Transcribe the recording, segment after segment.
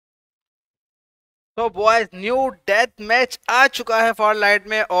तो boys new death match आ चुका है फॉरलाइट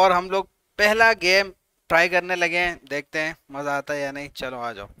में और हम लोग पहला गेम ट्राई करने लगे हैं। देखते हैं मजा आता है या नहीं। चलो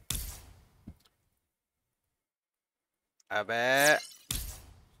आ जाओ। अबे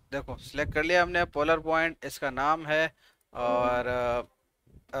देखो सिलेक्ट कर लिया हमने पोलर पॉइंट इसका नाम है। और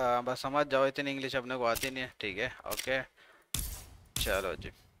बस समझ जाओ, इतनी इंग्लिश अपने को आती नहीं है। ठीक है ओके। चलो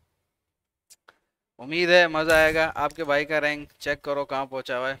जी, उम्मीद है मजा आएगा। आपके भाई का रैंक चेक करो कहाँ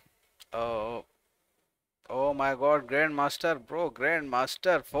पहुंचा हुआ है। ओ, oh my God, grand master bro, grand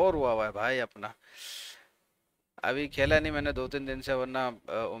master 4 हुआ हुआ है भाई अपना। अभी खेला नहीं मैंने 2-3 दिन से, वरना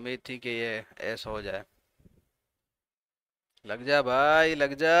उम्मीद थी कि ये ऐस हो जाए। लग जा भाई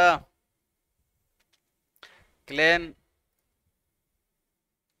लग जा। क्लैन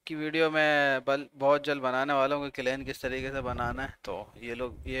की वीडियो मैं बहुत जल्द बनाने वाला हूँ कि क्लैन किस तरीके से बनाना है। तो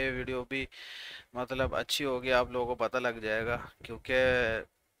ये वीडियो भी मतलब अच्छी होगी, आप लोगों को पता लग जाएगा। क्योंकि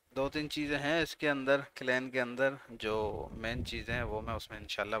 2-3 चीज़ें हैं इसके अंदर, क्लैन के अंदर जो मेन चीज़ें हैं वो मैं उसमें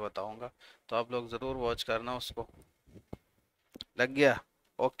इंशाल्लाह बताऊंगा। तो आप लोग ज़रूर वॉच करना उसको। लग गया।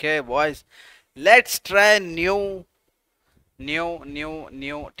 Okay boys, let's try new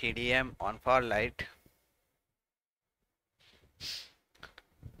TDM on far light.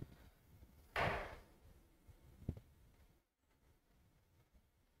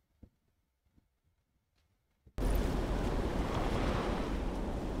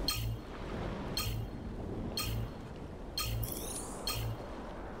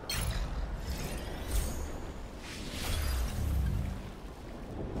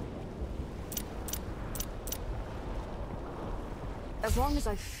 As long as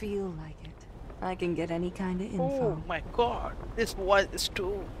I feel like it, I can get any kind of Oh info. my god, this voice is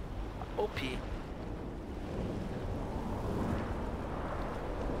too OP.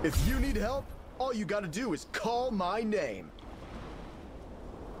 If you need help, all you gotta do is call my name.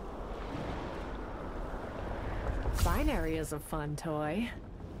 Binary is a fun toy.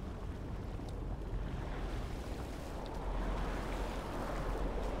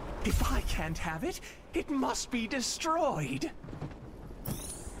 If I can't have it, it must be destroyed.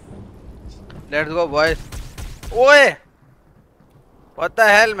 Let's go boys. ओए what the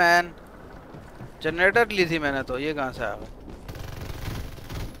hell man, generator ली थी मैंने तो ये कहाँ से आ गया।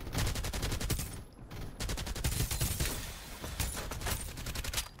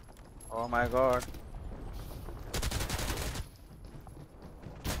 Oh my god.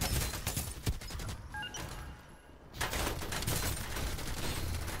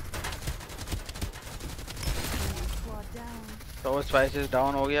 तो spices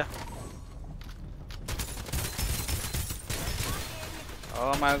down हो गया।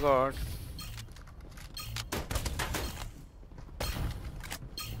 Oh my god.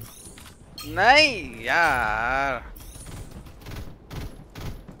 नहीं यार।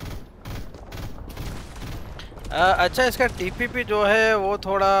 अच्छा इसका TPP जो है वो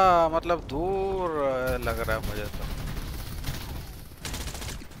थोड़ा मतलब दूर लग रहा है मुझे तो।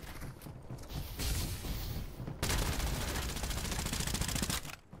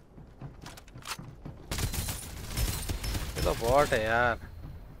 ये तो बॉट है यार।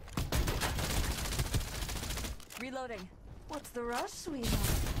 Reloading. What's the rush,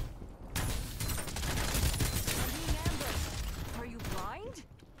 sweetheart? I'm being ambushed. Are you blind?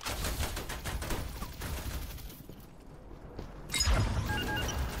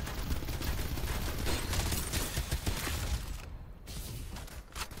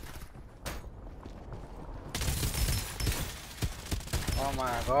 Oh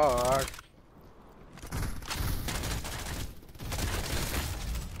my god.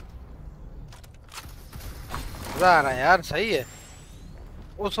 मजा आ रहा है यार, सही है।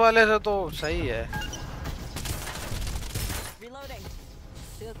 उस वाले से तो सही है। Reloading.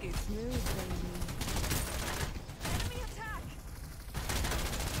 Silky smooth, baby. Enemy attack!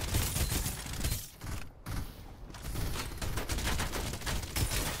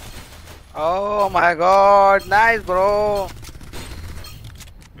 Oh my god, nice bro।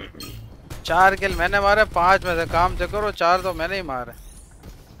 4 किल मैंने मारे, 5 में से काम से करो, 4 तो मैंने ही मारे।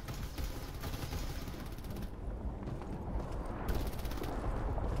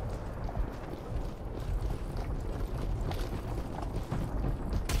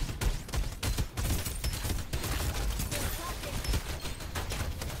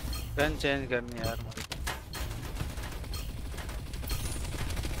 गन चेंज करनी है यार मुझे।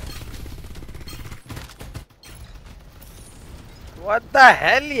 What the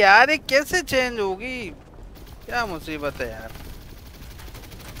hell यार, ये कैसे चेंज होगी? क्या मुसीबत है यार।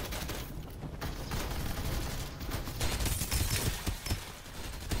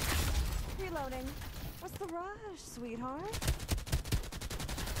 Reloading. What's the rush, sweetheart?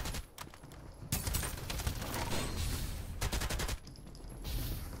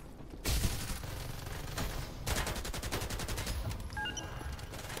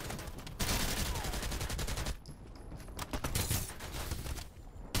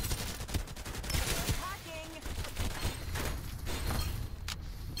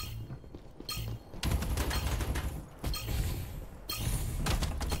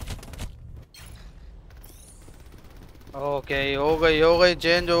 Okay, हो गई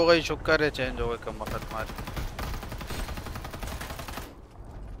चेंज हो गई, शुक्र है चेंज हो गई, कम वक्त मारी।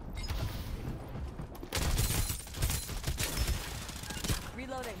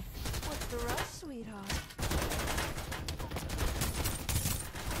 Reloading. What's the rush, sweetheart?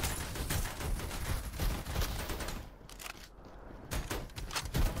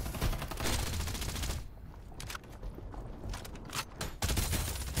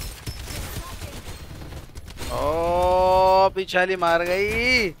 ओ पिछाली मार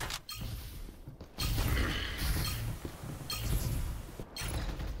गई।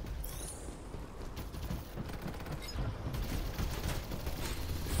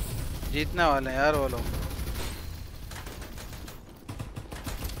 जीतने वाले हैं यार वो लोग।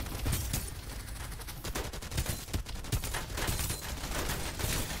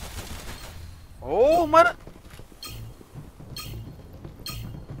 ओ मर।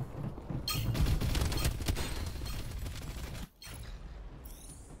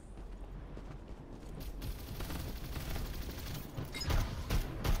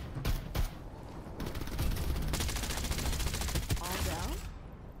 All down?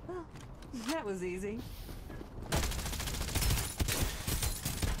 Well, that was easy.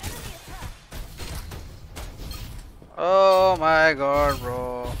 Oh my God bro.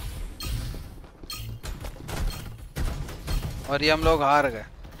 और ये हम लोग हार गए।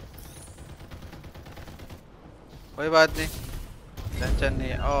 कोई बात नहीं, टेंशन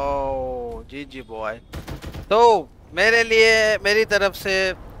नहीं। ओ जी जी बॉय। तो मेरे लिए, मेरी तरफ से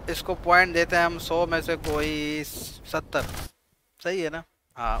इसको पॉइंट देते हैं हम 100 में से कोई 70। सही है ना?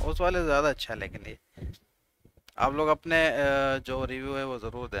 हाँ, उस वाले ज़्यादा अच्छा है, लेकिन ये आप लोग अपने जो रिव्यू है वो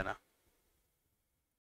ज़रूर देना।